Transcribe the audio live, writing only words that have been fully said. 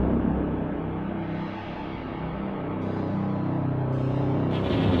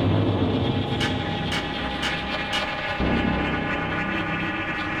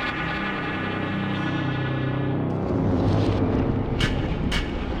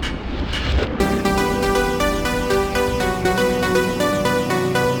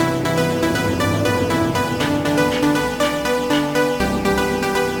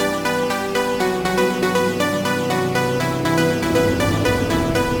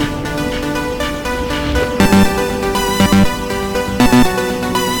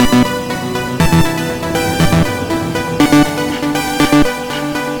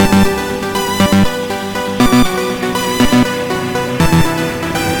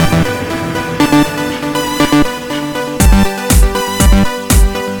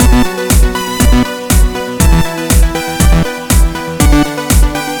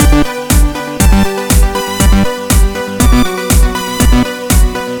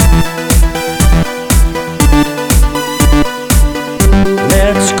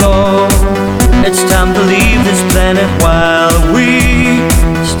It's time to leave this planet while we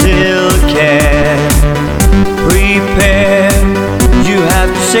still can. Prepare, you have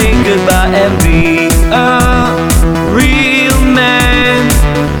to say goodbye and be a real man.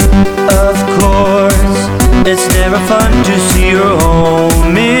 Of course, it's never fun to see your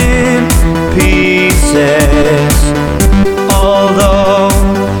home in pieces. Although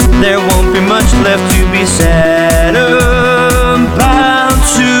there won't be much left to be said about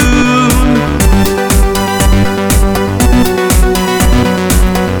soon.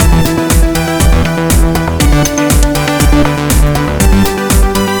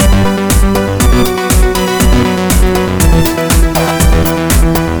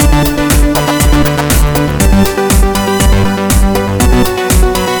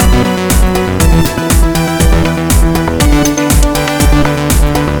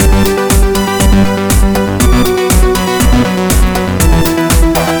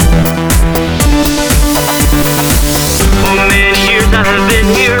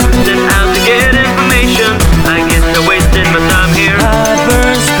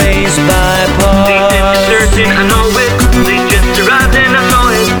 Hyperspace Bypass. They did me searching, I know it. They just arrived and I saw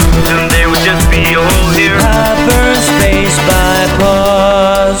it. Soon there would just be a hole here. Hyperspace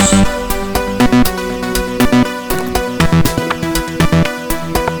Bypass.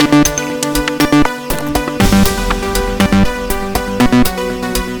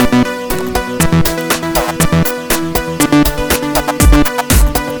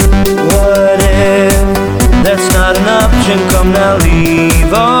 What if that's not an option? Come now,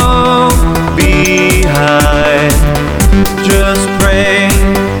 leave all behind. Just pray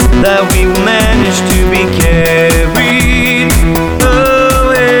that we will manage to be carried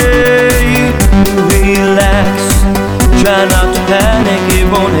away. Relax, try not to panic, it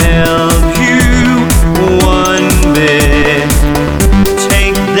won't help you one bit.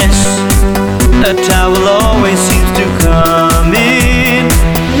 Take this, a towel always seems to come in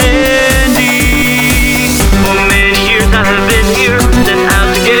handy. For many years I have been here, sent out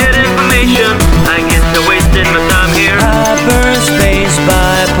to get information. I guess I wasted my time here. Hyperspace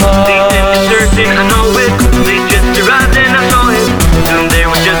Bypass. They did me searching, I know it. They just arrived and I saw it. Soon there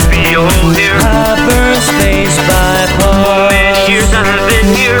would just be a hole here. Hyperspace Bypass. For many years I have been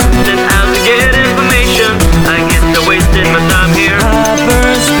here, sent out to get information. I guess I wasted my time here.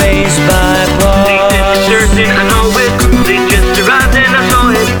 Hyperspace Bypass. They did me searching, I know it. They just arrived and I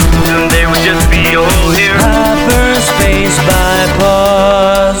saw it. Soon there would just be a hole here. Hyperspace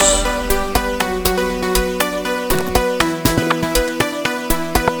Bypass.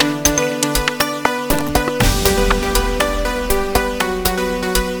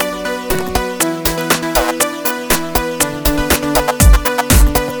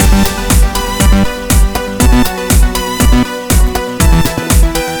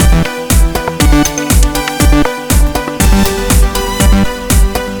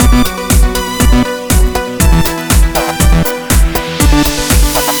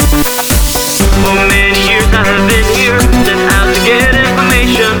 For many years I have been here, sent out to get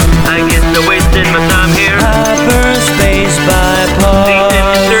information. I guess I wasted my time here. Hyperspace Bypass. They did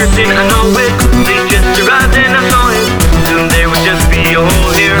me searching, I know it. They just arrived and I saw it. Soon there would just be a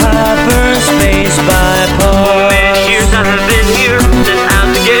hole here. Hyperspace Bypass. For many years I have been here, sent out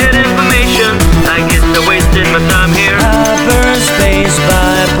to get information. I guess I wasted my time here. Hyperspace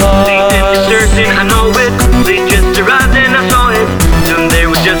Bypass. They did me searching, I know it. They just arrived and I saw it. Soon there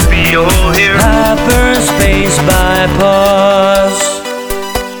would just be a hole here. Hyperspace Bypass.